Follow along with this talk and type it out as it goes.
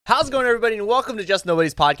How's it going, everybody, and welcome to Just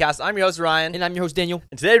Nobody's Podcast. I'm your host, Ryan. And I'm your host, Daniel.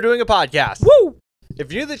 And today we're doing a podcast. Woo!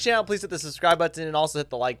 If you're new to the channel, please hit the subscribe button and also hit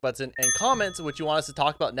the like button and comment what you want us to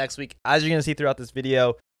talk about next week. As you're going to see throughout this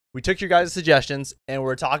video, we took your guys' suggestions and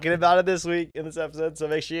we're talking about it this week in this episode, so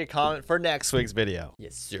make sure you comment for next week's video.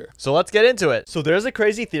 Yes, sir. So let's get into it. So there's a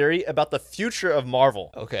crazy theory about the future of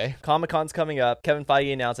Marvel. Okay. Comic-Con's coming up. Kevin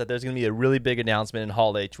Feige announced that there's going to be a really big announcement in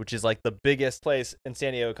Hall H, which is like the biggest place in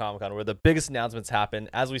San Diego Comic-Con where the biggest announcements happen.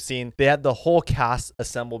 As we've seen, they had the whole cast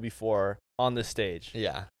assemble before on the stage.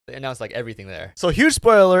 Yeah. They announced like everything there. So huge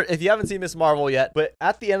spoiler alert if you haven't seen Miss Marvel yet, but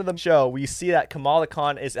at the end of the show, we see that Kamala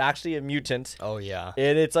Khan is actually a mutant. Oh, yeah.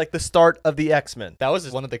 And it's like the start of the X-Men. That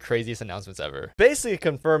was one of the craziest announcements ever. Basically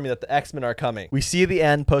confirming that the X-Men are coming. We see the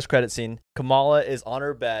end post-credit scene. Kamala is on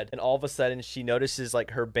her bed, and all of a sudden she notices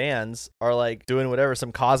like her bands are like doing whatever,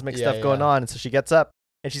 some cosmic stuff going on. And so she gets up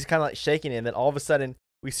and she's kind of like shaking it. And then all of a sudden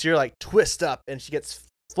we see her like twist up and she gets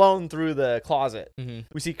flown through the closet. Mm-hmm.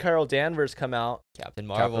 We see Carol Danvers come out. Captain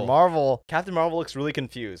Marvel. Captain Marvel looks really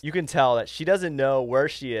confused. You can tell that she doesn't know where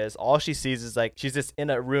she is. All she sees is like she's just in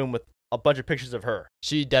a room with a bunch of pictures of her.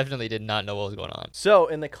 She definitely did not know what was going on. So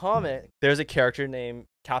in the comic, there's a character named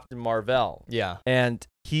Captain Marvel. Yeah. And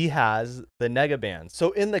he has the Negabands.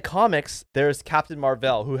 So in the comics, there's Captain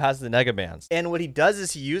Marvel who has the Negabands. And what he does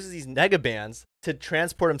is he uses these Negabands to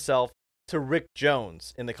transport himself to Rick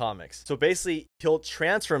Jones in the comics. So basically, he'll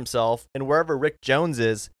transfer himself, and wherever Rick Jones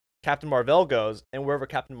is, Captain Marvel goes, and wherever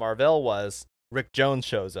Captain Marvel was, Rick Jones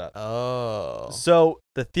shows up. Oh. So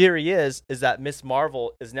the theory is that Miss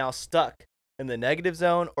Marvel is now stuck in the negative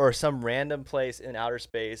zone or some random place in outer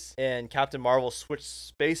space, and Captain Marvel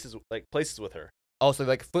switched places with her. Oh, so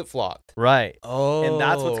like flip-flopped. Right. Oh. And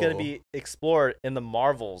that's what's going to be explored in the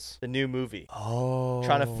Marvels, the new movie. Oh.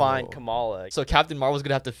 Trying to find Kamala. So Captain Marvel's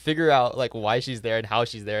going to have to figure out like why she's there and how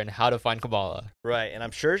she's there and how to find Kamala. Right. And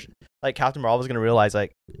I'm sure like Captain Marvel is going to realize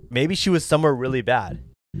like maybe she was somewhere really bad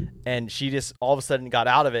and she just all of a sudden got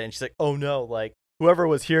out of it and she's like, oh no, like whoever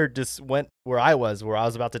was here just went where I was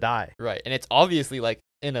about to die. Right. And it's obviously like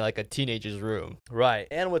in a teenager's room. Right.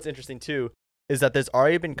 And what's interesting too is that there's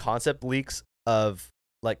already been concept leaks of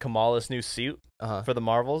like Kamala's new suit for the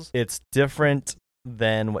Marvels. It's different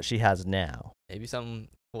than what she has now. Maybe something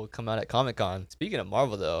will come out at Comic-Con. Speaking of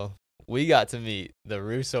Marvel though, we got to meet the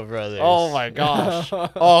Russo brothers. Oh my gosh. Oh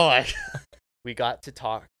my. We got to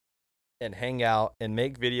talk and hang out and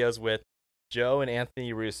make videos with Joe and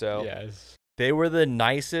Anthony Russo. Yes. They were the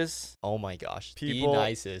nicest Oh my gosh. people the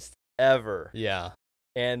nicest. ever. Yeah.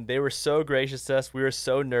 And they were so gracious to us. We were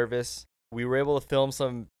so nervous. We were able to film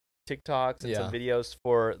some TikToks and some videos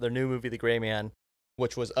for their new movie, The Gray Man.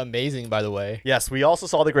 Which was amazing, by the way. Yes, we also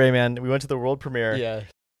saw The Gray Man. We went to the world premiere. Yeah.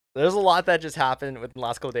 There's a lot that just happened within the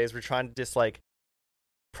last couple of days. We're trying to just like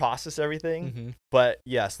process everything. Mm-hmm. But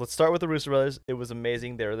yes, let's start with the Russo brothers. It was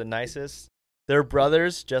amazing. They were the nicest. They're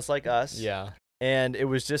brothers just like us. Yeah. And it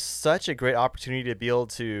was just such a great opportunity to be able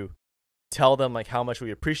to tell them like how much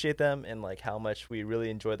we appreciate them and like how much we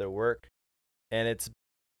really enjoy their work. And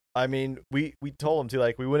I mean, we told them too,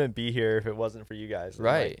 like we wouldn't be here if it wasn't for you guys.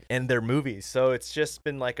 Right. And their movies. So it's just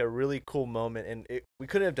been like a really cool moment. And we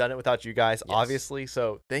couldn't have done it without you guys, obviously.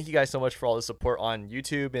 So thank you guys so much for all the support on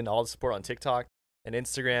YouTube and all the support on TikTok and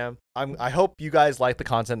Instagram. I hope you guys like the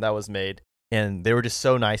content that was made. And they were just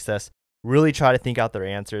so nice to us. Really try to think out their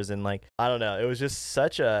answers. And like, I don't know. It was just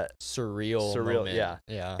such a surreal moment.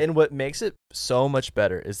 Yeah. And what makes it so much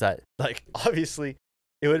better is that like, obviously,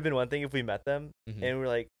 it would have been one thing if we met them and we're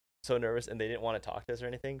like, so nervous and they didn't want to talk to us or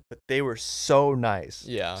anything, but they were so nice.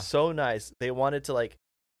 Yeah. So nice. They wanted to like,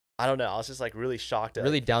 I don't know. I was just like really shocked at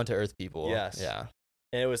really down to earth people. Yes. Yeah.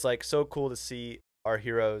 And it was like so cool to see our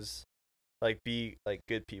heroes like be like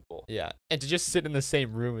good people. Yeah. And to just sit in the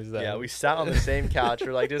same room as them. Yeah. We sat on the same couch.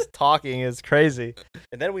 We're like just talking. It's crazy.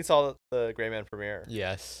 And then we saw the Gray Man premiere.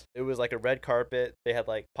 Yes. It was like a red carpet. They had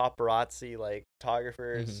like paparazzi, like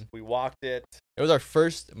photographers. We walked it. It was our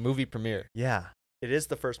first movie premiere. Yeah. It is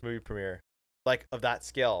the first movie premiere, like of that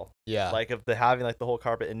scale. Yeah. Like of having like the whole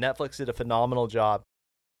carpet. And Netflix did a phenomenal job.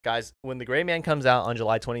 Guys, when The Gray Man comes out on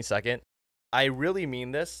July 22nd, I really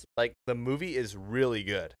mean this. Like the movie is really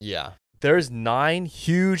good. Yeah. There's 9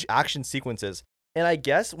 huge action sequences. And I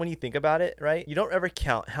guess when you think about it, right, you don't ever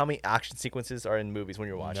count how many action sequences are in movies when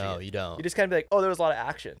you're watching it. No, you don't. You just kind of be like, oh, there was a lot of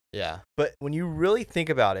action. Yeah. But when you really think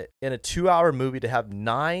about it, in a 2-hour movie to have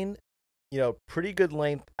 9 pretty good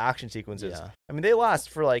length action sequences. Yeah. I mean, they last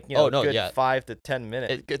for like, good 5 to 10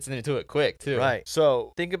 minutes. It gets into it quick too. Right.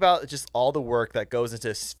 So think about just all the work that goes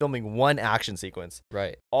into filming one action sequence.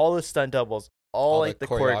 Right. All the stunt doubles, all like the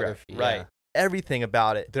choreography. Yeah. Right. Everything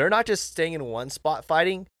about it. They're not just staying in one spot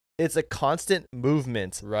fighting. it's a constant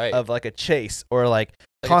movement Right. of like a chase or like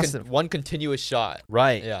Like constant. one continuous shot.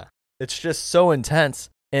 Right. Yeah. It's just so intense.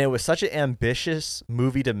 And it was such an ambitious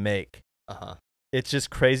movie to make. Uh-huh. It's just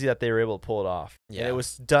crazy that they were able to pull it off. Yeah. And it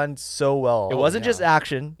was done so well. It Oh, wasn't just yeah.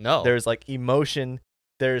 action. No. There's like emotion.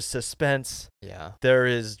 There's suspense. Yeah. There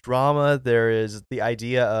is drama. There is the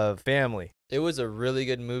idea of family. It was a really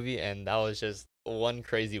good movie, and that was just one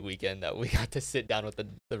crazy weekend that we got to sit down with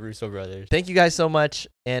the Russo brothers. Thank you guys so much.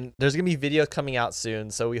 And there's going to be videos coming out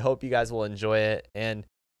soon. So we hope you guys will enjoy it and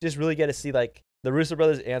just really get to see like the Russo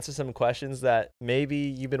brothers answer some questions that maybe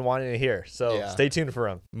you've been wanting to hear. So Yeah. stay tuned for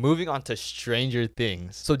them. Moving on to Stranger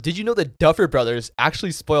Things. So did you know the Duffer Brothers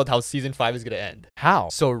actually spoiled how season 5 is going to end? How?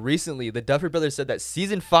 So recently, the Duffer Brothers said that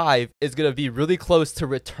season 5 is going to be really close to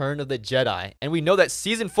Return of the Jedi. And we know that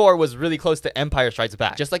season 4 was really close to Empire Strikes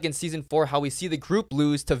Back. Just like in season 4, how we see the group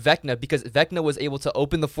lose to Vecna because Vecna was able to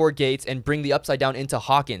open the 4 gates and bring the Upside Down into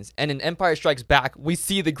Hawkins. And in Empire Strikes Back, we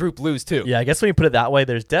see the group lose too. Yeah, I guess when you put it that way,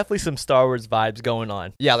 there's definitely some Star Wars vibes going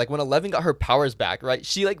on. Yeah, like when Eleven got her powers back, right?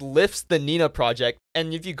 She like lifts the Nina project.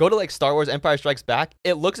 And if you go to like Star Wars Empire Strikes Back,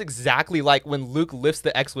 it looks exactly like when Luke lifts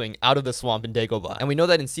the X-Wing out of the swamp in Dagobah. And we know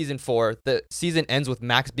that in season 4, the season ends with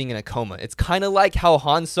Max being in a coma. It's kind of like how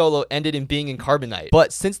Han Solo ended in being in Carbonite.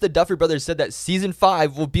 But since the Duffer Brothers said that season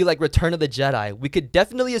 5 will be like Return of the Jedi, we could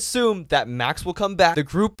definitely assume that Max will come back, the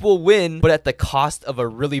group will win, but at the cost of a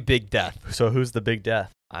really big death. So who's the big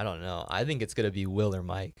death? I don't know. I think it's going to be Will or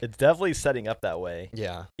Mike. It's definitely setting up that way.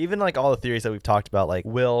 Yeah. Even like all the theories that we've talked about, like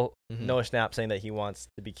Will, Mhm. Noah Schnapp saying that he wants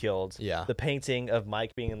to be killed. Yeah. The painting of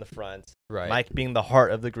Mike being in the front. Right. Mike being the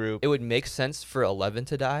heart of the group. It would make sense for 11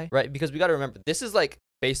 to die, right? Because we got to remember, this is like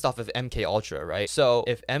based off of MK Ultra, right? So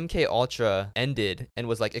if MK Ultra ended and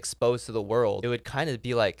was like exposed to the world, it would kind of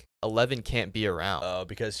be like 11 can't be around. Oh,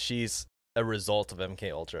 because she's a result of MK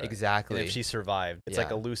Ultra. Exactly. And if she survived, it's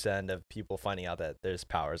like Yeah. a loose end of people finding out that there's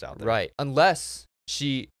powers out there. Right. Unless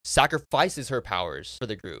she sacrifices her powers for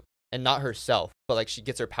the group and not herself, but like she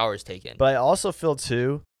gets her powers taken. But I also feel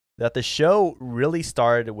too that the show really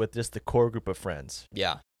started with just the core group of friends.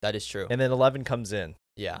 Yeah, that is true. And then 11 comes in.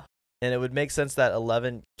 Yeah. And it would make sense that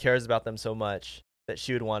 11 cares about them so much that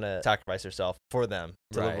she would want to sacrifice herself for them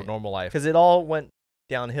to live a Right. normal life. Because it all went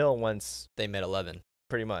downhill once, They met 11.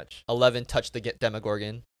 pretty much. 11 touched the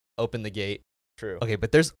Demogorgon, opened the gate. True. Okay,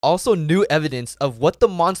 but there's also new evidence of what the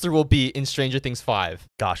monster will be in Stranger Things 5.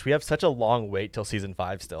 Gosh, we have such a long wait till season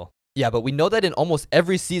 5 still. Yeah, but we know that in almost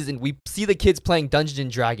every season, we see the kids playing Dungeons and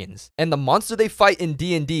Dragons. And the monster they fight in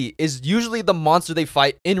D&D is usually the monster they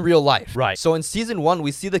fight in real life. Right. So in season 1,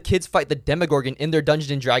 we see the kids fight the Demogorgon in their Dungeons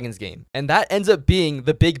and Dragons game. And that ends up being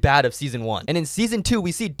the big bad of season 1. And in season 2,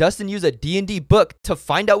 we see Dustin use a D&D book to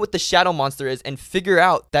find out what the shadow monster is and figure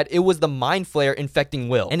out that it was the Mind Flayer infecting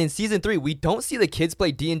Will. And in season 3, we don't see the kids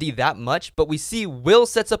play D&D that much, but we see Will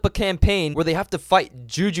sets up a campaign where they have to fight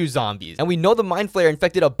Juju zombies. And we know the Mind Flayer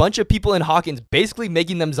infected a bunch of people in Hawkins, basically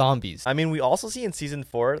making them zombies. I mean, we also see in season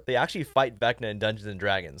 4, they actually fight Vecna in Dungeons and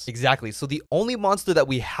Dragons. Exactly. So the only monster that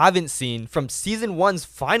we haven't seen from season 1's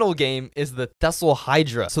final game is the Thessal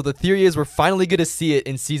Hydra. So the theory is we're finally going to see it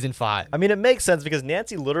in season 5. I mean, it makes sense because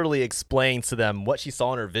Nancy literally explains to them what she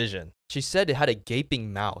saw in her vision. She said it had a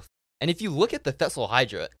gaping mouth. And if you look at the Thessal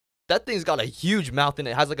Hydra, that thing's got a huge mouth and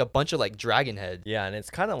it has like a bunch of like dragon heads. Yeah, and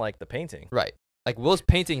it's kind of like the painting. Right. Like Will's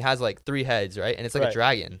painting has like 3 heads, right? And it's like Right. a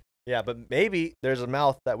dragon. Yeah, but maybe there's a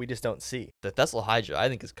mouth that we just don't see. The Thessal Hydra, I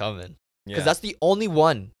think, is coming. Yeah. Because that's the only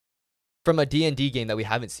one from a D&D game that we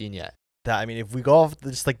haven't seen yet. That, I mean, if we go off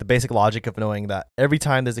just like the basic logic of knowing that every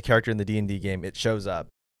time there's a character in the D&D game, it shows up.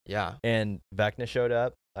 Yeah. And Vecna showed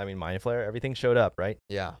up. I mean, Mind Flayer, everything showed up, right?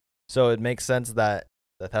 Yeah. So it makes sense that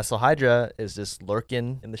the Thessal Hydra is just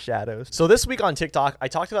lurking in the shadows. So this week on TikTok, I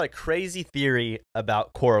talked about a crazy theory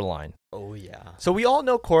about Coraline. Oh, yeah. So we all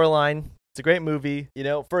know Coraline. It's a great movie. You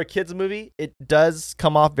know, for a kid's movie, it does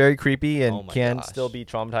come off very creepy and Oh my can gosh. still be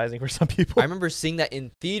traumatizing for some people. I remember seeing that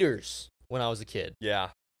in theaters when I was a kid. Yeah.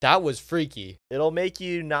 That was freaky. It'll make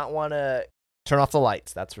you not want to turn off the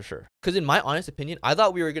lights, that's for sure. Because in my honest opinion, I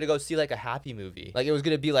thought we were going to go see like a happy movie. Like it was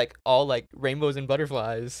going to be like all like rainbows and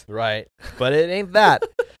butterflies. Right. But it ain't that.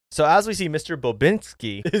 So as we see, Mr.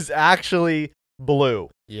 Bobinsky is actually blue.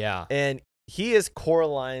 Yeah. And he is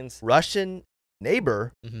Coraline's Russian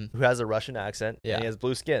neighbor hmm who has a Russian accent Yeah. and he has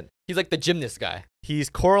blue skin. He's like the gymnast guy. He's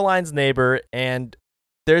Coraline's neighbor, and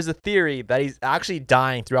there's a theory that he's actually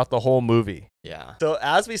dying throughout the whole movie. Yeah. So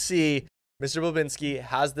as we see, Mr. Bobinsky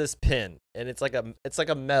has this pin, and it's like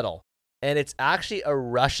a medal, and it's actually a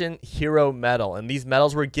Russian hero medal. And these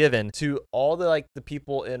medals were given to all the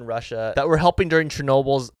people in Russia that were helping during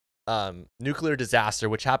Chernobyl's nuclear disaster,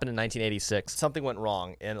 which happened in 1986. Something went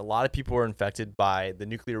wrong, and a lot of people were infected by the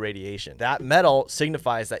nuclear radiation. That medal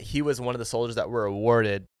signifies that he was one of the soldiers that were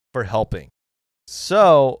awarded for helping.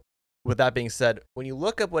 So, with that being said, when you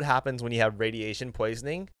look up what happens when you have radiation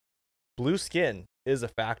poisoning, blue skin is a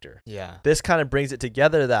factor. Yeah. This kind of brings it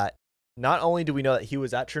together that not only do we know that he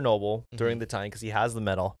was at Chernobyl during the time because he has the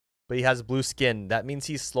medal, but he has blue skin. That means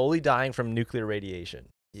he's slowly dying from nuclear radiation.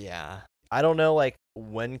 Yeah. I don't know like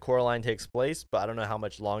when Coraline takes place, but I don't know how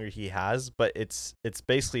much longer he has, but it's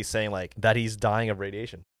basically saying like that he's dying of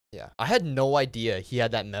radiation. Yeah. I had no idea he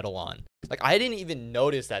had that medal on. Like, I didn't even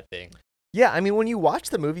notice that thing. Yeah, I mean, when you watch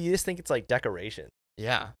the movie, you just think it's like decoration.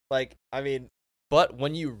 Yeah. Like, I mean, But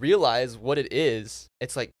when you realize what it is,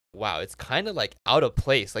 it's like, wow, it's kind of like out of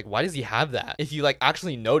place. Like, why does he have that? If you like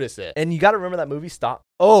actually notice it. and you got to remember that movie Stop.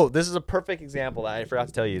 Oh, this is a perfect example that I forgot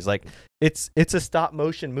to tell you. Is like it's a stop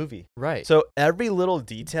motion movie. Right. So every little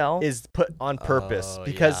detail is put on purpose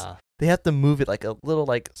because yeah. they have to move it like a little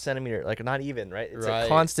like centimeter, like not even, right? It's Right. a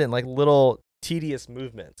constant like little tedious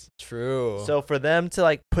movements. True. So for them to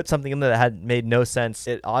like put something in there that had made no sense,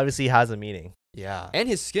 it obviously has a meaning. yeah. And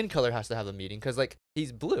his skin color has to have a meaning because, like,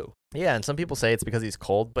 he's blue. Yeah, and some people say it's because he's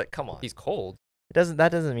cold, but come on. He's cold. That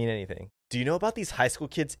doesn't mean anything. Do you know about these high school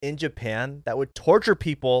kids in Japan that would torture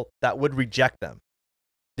people that would reject them?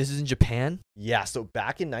 This is in Japan? Yeah, so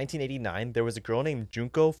back in 1989, there was a girl named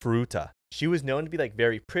Junko Furuta. She was known to be like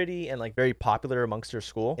very pretty and like very popular amongst her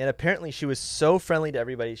school. And apparently she was so friendly to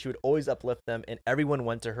everybody. She would always uplift them and everyone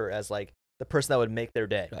went to her as like the person that would make their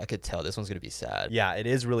day. I could tell this one's going to be sad. Yeah, it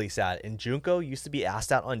is really sad. And Junko used to be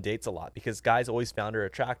asked out on dates a lot because guys always found her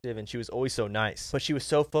attractive and she was always so nice. But she was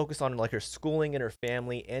so focused on like her schooling and her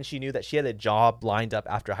family, and she knew that she had a job lined up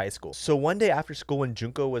after high school. So one day after school when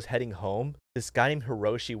Junko was heading home, this guy named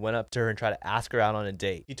Hiroshi went up to her and tried to ask her out on a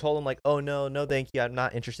date. He told him like, "Oh no, thank you. I'm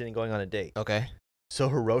not interested in going on a date." Okay. So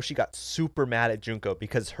Hiroshi got super mad at Junko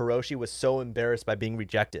because Hiroshi was so embarrassed by being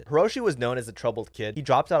rejected. Hiroshi was known as a troubled kid. He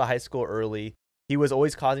dropped out of high school early. He was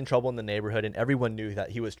always causing trouble in the neighborhood, and everyone knew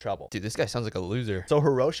that he was trouble. Dude, this guy sounds like a loser. So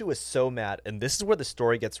Hiroshi was so mad, and this is where the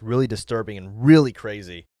story gets really disturbing and really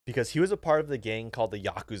crazy, because he was a part of the gang called the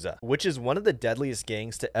Yakuza, which is one of the deadliest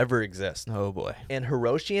gangs to ever exist. Oh boy. And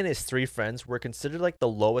Hiroshi and his three friends were considered like the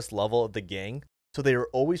lowest level of the gang. So they were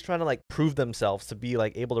always trying to like prove themselves to be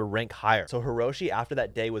like able to rank higher. So Hiroshi after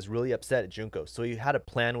that day was really upset at Junko. So he had a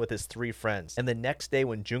plan with his three friends. And the next day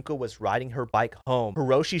when Junko was riding her bike home,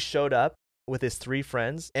 Hiroshi showed up with his three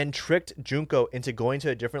friends and tricked Junko into going to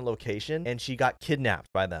a different location, and she got kidnapped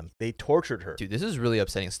by them. They tortured her. Dude, this is really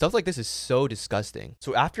upsetting. Stuff like this is so disgusting.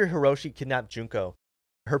 So after Hiroshi kidnapped Junko,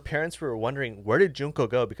 her parents were wondering where did Junko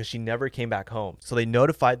go because she never came back home. So they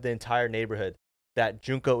notified the entire neighborhood that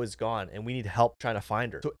Junko is gone and we need help trying to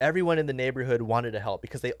find her. So everyone in the neighborhood wanted to help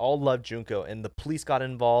because they all loved Junko, and the police got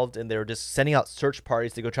involved and they were just sending out search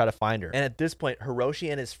parties to go try to find her. And at this point,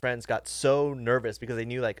 Hiroshi and his friends got so nervous because they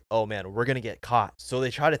knew like, oh man, we're going to get caught. So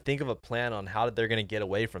they try to think of a plan on how they're going to get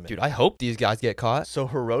away from it. Dude, I hope these guys get caught. So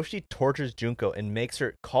Hiroshi tortures Junko and makes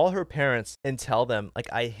her call her parents and tell them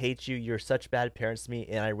like, I hate you. You're such bad parents to me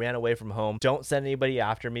and I ran away from home. Don't send anybody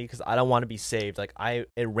after me because I don't want to be saved. Like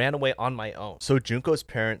it ran away on my own. So Junko's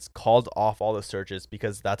parents called off all the searches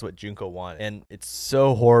because that's what Junko wanted. And it's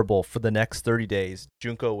so horrible. For the next 30 days,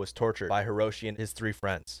 Junko was tortured by Hiroshi and his three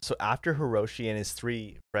friends. So after Hiroshi and his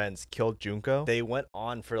three friends killed Junko, they went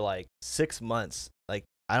on for like 6 months. Like,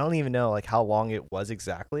 I don't even know like how long it was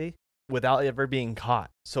exactly, without ever being caught.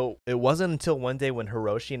 So it wasn't until one day when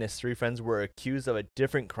Hiroshi and his three friends were accused of a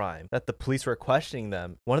different crime that the police were questioning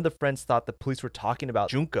them. One of the friends thought the police were talking about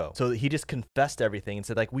Junko. So he just confessed everything and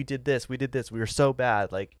said like, we did this, we were so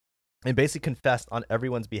bad. Like, and basically confessed on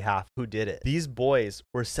everyone's behalf who did it. These boys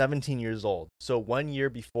were 17 years old, so 1 year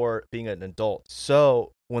before being an adult.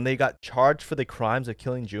 So when they got charged for the crimes of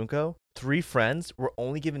killing Junko, three friends were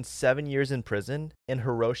only given 7 years in prison, and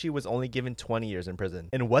Hiroshi was only given 20 years in prison.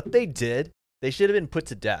 And what they did, they should have been put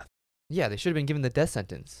to death. Yeah, they should have been given the death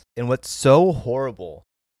sentence. And what's so horrible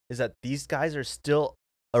is that these guys are still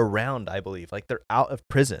around, I believe. Like, they're out of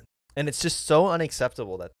prison. And it's just so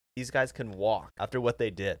unacceptable that these guys can walk after what they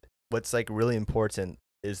did. What's like really important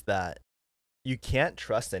is that you can't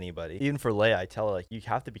trust anybody. Even for Leia, I tell her like, you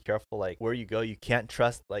have to be careful like where you go. You can't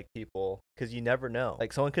trust like people because you never know.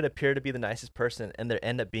 Like, someone could appear to be the nicest person and they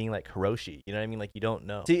end up being like Hiroshi. You know what I mean? Like, you don't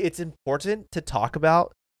know. See, it's important to talk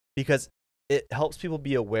about because it helps people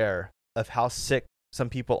be aware of how sick some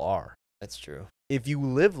people are. That's true. If you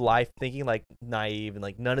live life thinking like naive and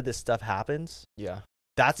like none of this stuff happens, Yeah,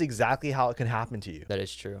 that's exactly how it can happen to you. that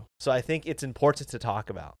is true. So I think it's important to talk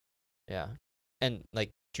about. Yeah. And like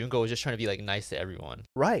Junko was just trying to be like nice to everyone.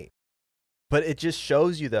 Right. But it just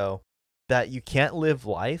shows you though that you can't live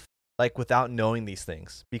life like without knowing these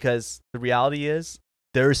things, because the reality is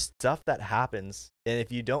there's stuff that happens, and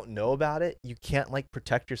if you don't know about it, you can't like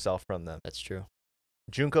protect yourself from them. That's true.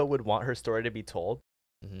 Junko would want her story to be told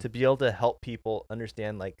to be able to help people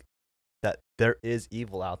understand like that there is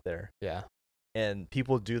evil out there Yeah. and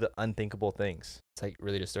people do the unthinkable things. It's like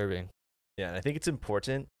really disturbing. Yeah, and I think it's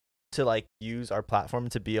important to like use our platform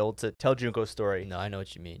to be able to tell Junko's story No, I know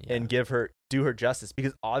what you mean. Yeah. and do her justice,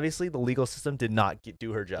 because obviously the legal system did not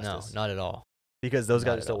do her no, justice not at all. because those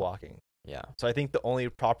not guys are at still all. walking. Yeah. So I think the only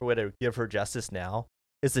proper way to give her justice now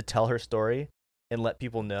is to tell her story and let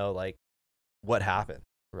people know like what happened.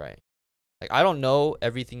 Right. Like, I don't know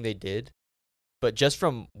everything they did, but just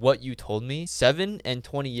from what you told me, 7 and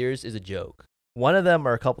 20 years is a joke. One of them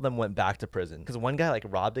or a couple of them went back to prison because one guy like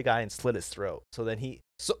robbed a guy and slit his throat. So then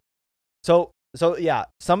so yeah,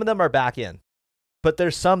 some of them are back in, but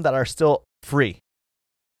there's some that are still free.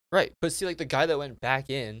 Right. But see, like the guy that went back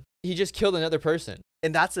in, he just killed another person.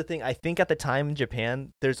 And that's the thing. I think at the time in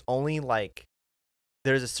Japan, there's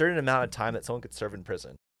a certain amount of time that someone could serve in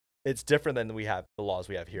prison. It's different than the laws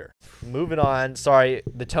we have here. Moving on. Sorry,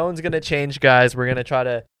 the tone's going to change, guys. We're going to try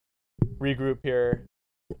to regroup here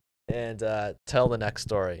and tell the next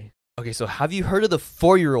story. Okay, so have you heard of the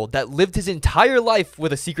 4-year-old that lived his entire life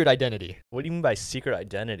with a secret identity? What do you mean by secret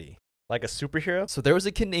identity? Like a superhero? So there was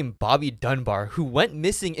a kid named Bobby Dunbar who went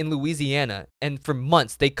missing in Louisiana, and for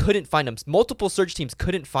months they couldn't find him. Multiple search teams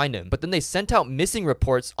couldn't find him, but then they sent out missing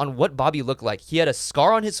reports on what Bobby looked like. He had a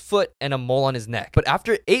scar on his foot and a mole on his neck. But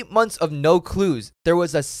after 8 months of no clues, there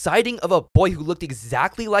was a sighting of a boy who looked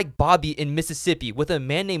exactly like Bobby in Mississippi with a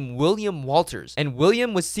man named William Walters, and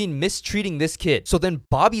William was seen mistreating this kid. So then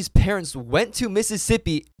Bobby's parents went to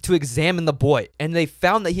Mississippi to examine the boy, and they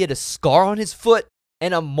found that he had a scar on his foot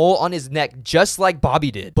and a mole on his neck, just like Bobby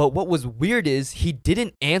did. But what was weird is he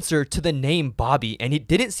didn't answer to the name Bobby, and it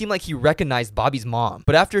didn't seem like he recognized Bobby's mom.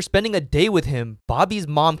 But after spending a day with him, Bobby's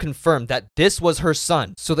mom confirmed that this was her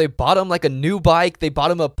son. So they bought him like a new bike, they bought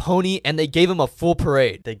him a pony, and they gave him a full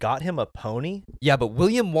parade. They got him a pony? Yeah, but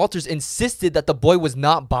William Walters insisted that the boy was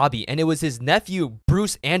not Bobby, and it was his nephew,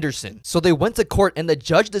 Bruce Anderson. So they went to court, and the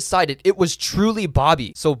judge decided it was truly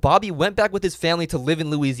Bobby. So Bobby went back with his family to live in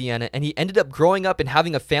Louisiana, and he ended up growing up in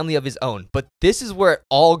having a family of his own. But this is where it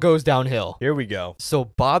all goes downhill. Here we go. So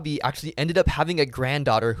Bobby actually ended up having a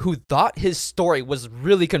granddaughter who thought his story was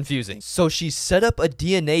really confusing. So she set up a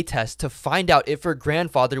DNA test to find out if her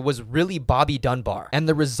grandfather was really Bobby Dunbar. And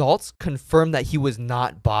the results confirmed that he was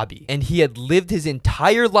not Bobby, and he had lived his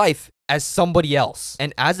entire life as somebody else.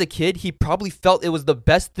 And as a kid, he probably felt it was the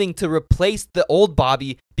best thing to replace the old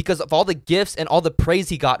Bobby because of all the gifts and all the praise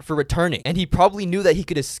he got for returning. And he probably knew that he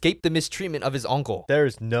could escape the mistreatment of his uncle.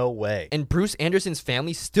 There's no way. And Bruce Anderson's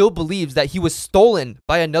family still believes that he was stolen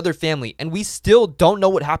by another family, and we still don't know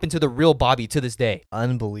what happened to the real Bobby to this day.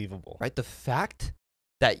 Unbelievable. Right? The fact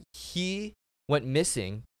that he went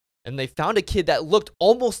missing and they found a kid that looked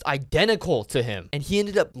almost identical to him, and he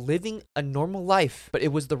ended up living a normal life, but it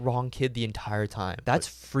was the wrong kid the entire time. That's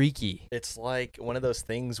freaky. It's like one of those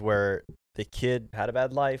things where the kid had a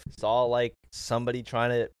bad life, saw like somebody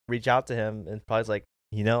trying to reach out to him, and probably was like,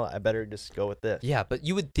 I better just go with this. Yeah, but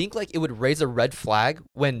you would think like it would raise a red flag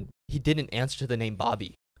when he didn't answer to the name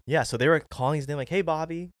Bobby. Yeah, so they were calling his name like, "Hey,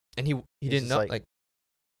 Bobby," And he didn't just know. like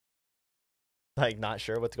not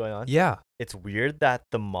sure what's going on. Yeah, It's weird that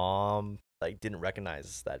the mom like didn't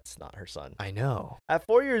recognize that's not her son. I know. At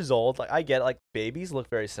 4 years old, like I get it, like babies look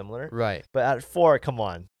very similar, Right. but at 4, come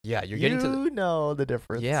on, Yeah, you're getting to the, know the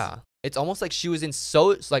difference. yeah. It's almost like she was in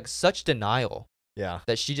such denial Yeah.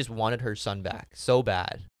 that she just wanted her son back so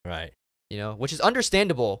bad, Right. which is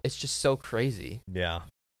understandable. It's just so crazy. Yeah.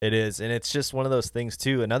 It is, and it's just one of those things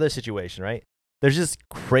too. Another situation, right? There's just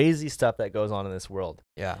crazy stuff that goes on in this world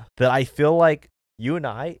Yeah. that I feel like you and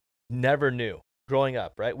I never knew growing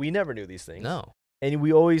up, right? We never knew these things. No. And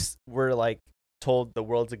we always were like told the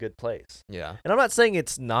world's a good place. Yeah. And I'm not saying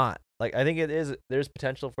it's not. Like I think it is, there's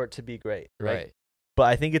potential for it to be great, Right. But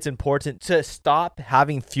I think it's important to stop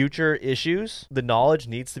having future issues. The knowledge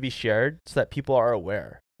needs to be shared so that people are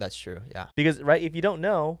aware. That's true. Yeah. Because right, if you don't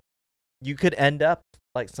know, you could end up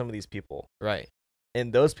like some of these people. Right.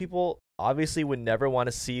 And those people obviously would never want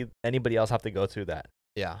to see anybody else have to go through that.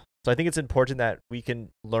 Yeah. So I think it's important that we can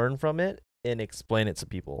learn from it and explain it to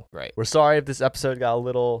people. Right. We're sorry if this episode got a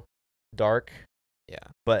little dark. Yeah.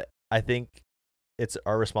 But I think it's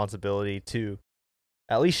our responsibility to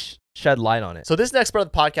at least shed light on it. So this next part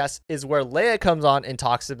of the podcast is where Leia comes on and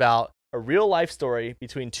talks about a real life story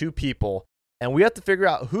between two people and we have to figure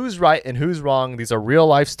out who's right and who's wrong. These are real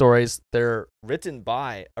life stories. They're written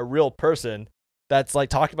by a real person that's like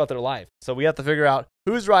talking about their life. So we have to figure out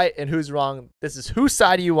who's right and who's wrong. This is Whose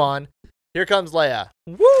Side Are You On? Here comes Leia.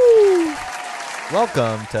 Woo!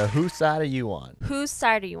 Welcome to Whose Side Are You On? Whose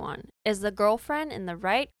side are you on? Is the girlfriend in the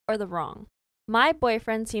right or the wrong? My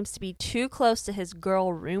boyfriend seems to be too close to his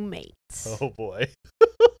girl roommate. Oh boy.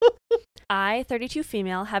 I, 32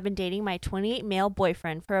 female, have been dating my 28 male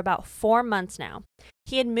boyfriend for about 4 months now.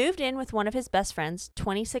 He had moved in with one of his best friends,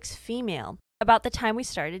 26 female, about the time we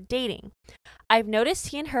started dating. I've noticed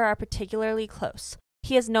he and her are particularly close.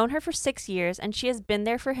 He has known her for 6 years, and she has been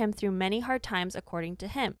there for him through many hard times, according to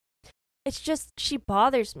him. It's just, she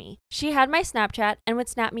bothers me. She had my Snapchat and would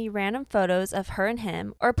snap me random photos of her and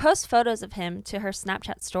him, or post photos of him to her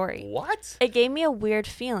Snapchat story. What? It gave me a weird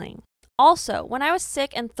feeling. Also, when I was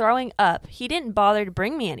sick and throwing up, he didn't bother to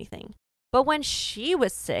bring me anything. But when she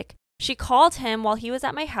was sick, she called him while he was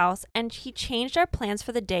at my house, and he changed our plans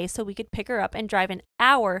for the day so we could pick her up and drive an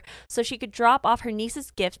hour so she could drop off her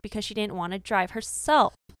niece's gift because she didn't want to drive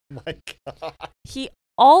herself. My God. He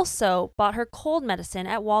also bought her cold medicine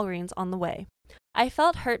at Walgreens on the way. I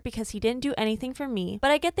felt hurt because he didn't do anything for me,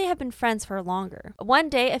 but I get they have been friends for longer. One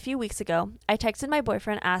day, a few weeks ago, I texted my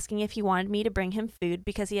boyfriend asking if he wanted me to bring him food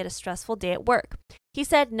because he had a stressful day at work. He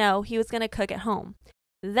said no, he was going to cook at home.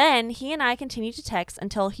 Then he and I continued to text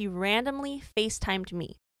until he randomly FaceTimed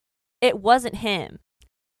me. It wasn't him,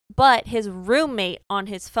 but his roommate on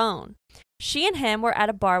his phone. She and him were at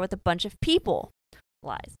a bar with a bunch of people.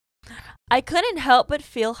 Lies. I couldn't help but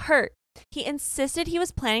feel hurt. He insisted he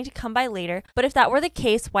was planning to come by later, but if that were the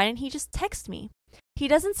case, why didn't he just text me? He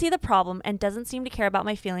doesn't see the problem and doesn't seem to care about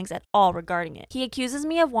my feelings at all regarding it. He accuses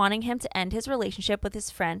me of wanting him to end his relationship with his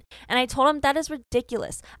friend, and I told him that is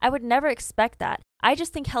ridiculous. I would never expect that. I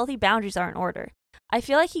just think healthy boundaries are in order. I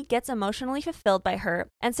feel like he gets emotionally fulfilled by her,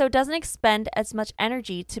 and so doesn't expend as much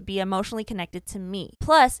energy to be emotionally connected to me.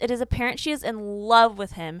 Plus, it is apparent she is in love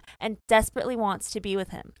with him and desperately wants to be with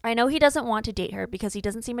him. I know he doesn't want to date her because he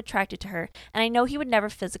doesn't seem attracted to her, and I know he would never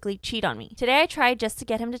physically cheat on me. Today I tried just to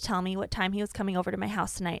get him to tell me what time he was coming over to my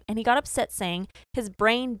house tonight, and he got upset saying his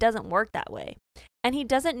brain doesn't work that way, and he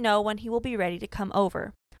doesn't know when he will be ready to come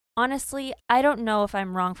over. Honestly, I don't know if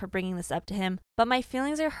I'm wrong for bringing this up to him, but my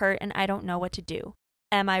feelings are hurt and I don't know what to do.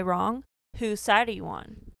 Am I wrong? Whose side are you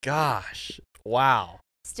on? Gosh. Wow.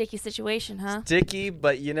 Sticky situation, huh? Sticky,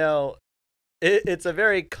 but it's a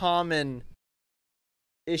very common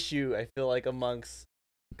issue, I feel like, amongst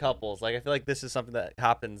couples. Like, I feel like this is something that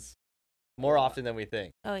happens more often than we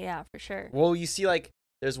think. Oh, yeah, for sure. Well, you see, like,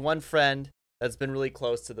 there's one friend that's been really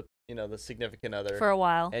close to the significant other. For a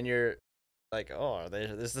while. And you're like, oh,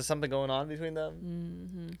 is there something going on between them?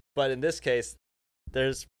 Mm-hmm. But in this case,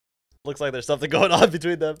 looks like there's something going on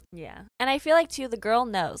between them. Yeah. And I feel like, too, the girl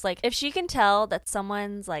knows. Like, if she can tell that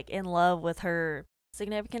someone's, like, in love with her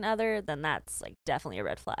significant other, then that's, like, definitely a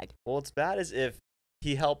red flag. Well, what's bad is if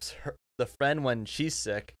he helps the friend when she's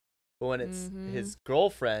sick, but when it's his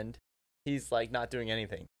girlfriend, he's, like, not doing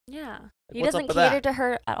anything. Yeah. Like, he what's doesn't up with cater that? to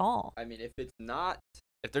her at all. I mean, if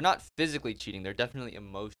they're not physically cheating, they're definitely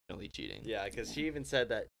emotionally cheating. Yeah, because she even said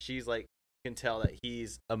that she's, like, can tell that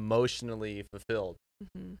he's emotionally fulfilled.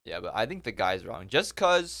 Mm-hmm. Yeah, but I think the guy's wrong. Just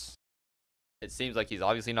because it seems like he's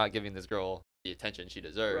obviously not giving this girl the attention she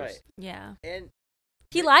deserves. Right. Yeah. And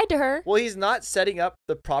He lied to her. well, he's not setting up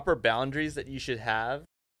the proper boundaries that you should have.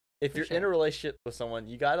 If For you're sure. in a relationship with someone,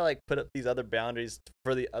 you gotta like put up these other boundaries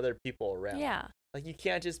for the other people around. Yeah. Like you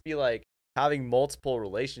can't just be like having multiple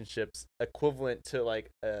relationships equivalent to like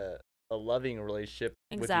a loving relationship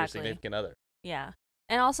with your Exactly. significant other. Yeah.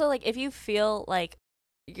 And also, like, if you feel like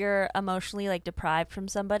you're emotionally, like, deprived from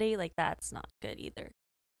somebody, like, that's not good either.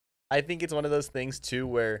 I think it's one of those things too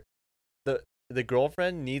where the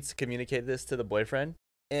girlfriend needs to communicate this to the boyfriend,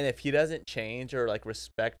 and if he doesn't change or like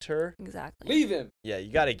respect her, Exactly. Leave him. yeah,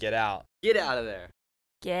 you gotta get out. Get out of there.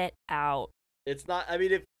 Get out. It's not. I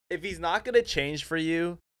mean, if he's not gonna change for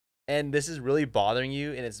you, and this is really bothering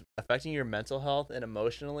you, and it's affecting your mental health and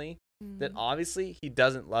emotionally, then Mhm. obviously he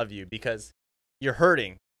doesn't love you because you're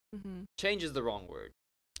hurting. Mhm. Change is the wrong word.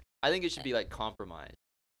 I think it should be like compromise.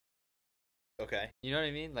 Okay. You know what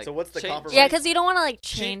I mean? Like, So what's the change- compromise? Yeah, because you don't want to, like,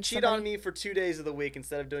 change Cheat somebody. on me for 2 days of the week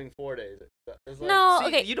instead of doing 4 days. It's like, No. See,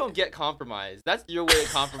 okay. you don't get compromised. That's your way of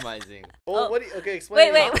compromising. Well, Oh. what? Okay,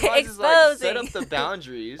 explain. Wait, Compromise is like set up exposing. the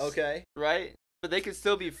boundaries. Okay. Right? But they could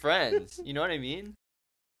still be friends. You know what I mean?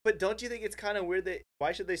 But don't you think it's kind of weird that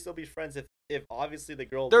why should they still be friends if obviously the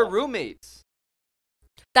girl They're loves- roommates.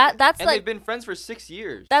 That's And like, they've been friends for 6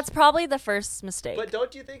 years. that's probably the first mistake. But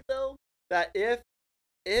don't you think though that if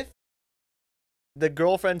the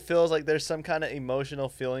girlfriend feels like there's some kind of emotional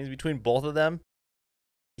feelings between both of them,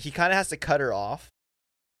 he kind of has to cut her off,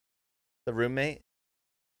 the roommate.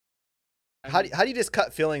 How do you just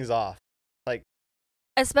cut feelings off?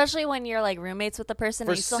 Especially when you're like roommates with the person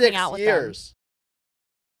For and you still hang 6 out with years.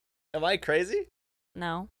 Am I crazy?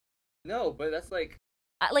 them. No, but that's like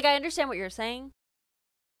No. I understand what you're saying.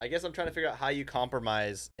 I guess I'm trying to figure out how you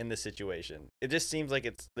compromise in this situation. It just seems like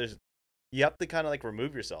you have to kind of like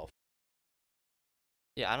remove yourself.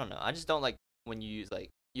 I don't know. I just don't like when you use like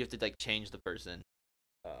you have to like change the person.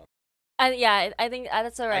 I think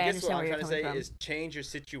that's all right. I I guess what understand I'm where you're trying to say coming from. is change your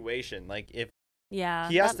situation. Like if Yeah.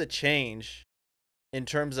 he has to change in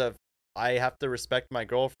terms of I have to respect my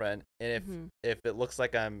girlfriend, and Mhm. if it looks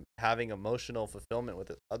like I'm having emotional fulfillment with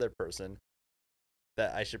this other person,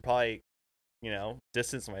 that I should probably,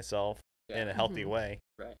 distance myself in a healthy Mhm. way.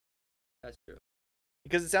 Right. That's true.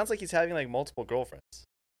 Because it sounds like he's having like multiple girlfriends.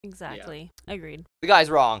 Exactly. Agreed. The guy's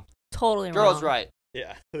wrong. Totally Girl's wrong. right.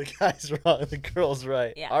 Yeah, the guy's wrong, the girl's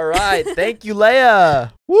right. Yeah. All right, thank you,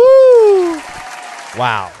 Leia. Woo!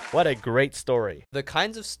 Wow, what a great story. The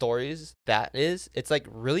kinds of stories it's like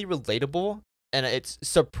really relatable, and it's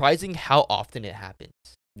surprising how often it happens.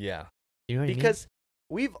 Yeah, You know what because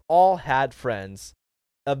we've all had friends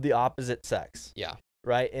of the opposite sex. Yeah.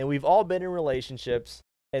 Right, and we've all been in relationships,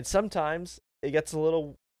 and sometimes it gets a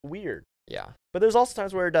little weird. Yeah. But there's also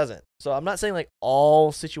times where it doesn't. So I'm not saying like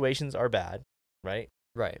all situations are bad, right?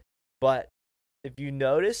 Right. But if you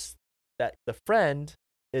notice that the friend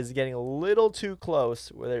is getting a little too close,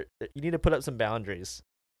 where you need to put up some boundaries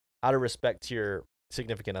out of respect to your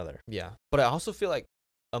significant other. Yeah. But I also feel like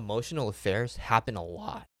emotional affairs happen a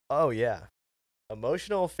lot. Oh, yeah.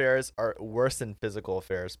 Emotional affairs are worse than physical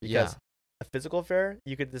affairs because a physical affair,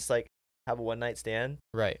 you could just like have a one night stand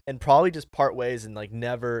Right. and probably just part ways and like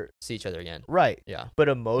never. See each other again. Right. Yeah. But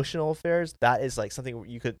emotional affairs, that is like something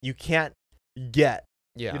you can't get.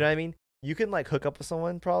 Yeah. You know what I mean? You can like hook up with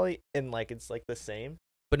someone probably and like it's like the same.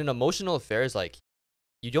 But in emotional affairs, like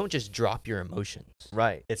you don't just drop your emotions.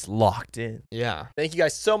 Right. It's locked in. Yeah. Thank you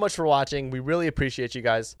guys so much for watching. We really appreciate you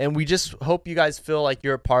guys. And we just hope you guys feel like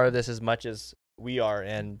you're a part of this as much as we are.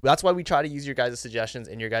 And that's why we try to use your guys' suggestions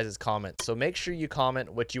and your guys' comments. So make sure you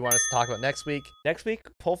comment what you want us to talk about next week. Next week,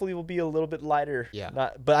 hopefully, will be a little bit lighter. Yeah.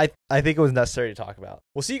 But I think it was necessary to talk about.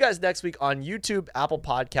 We'll see you guys next week on YouTube, Apple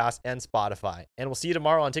Podcasts, and Spotify. And we'll see you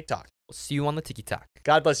tomorrow on TikTok. We'll see you on the Tiki Talk.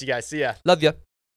 God bless you guys. See ya. Love ya.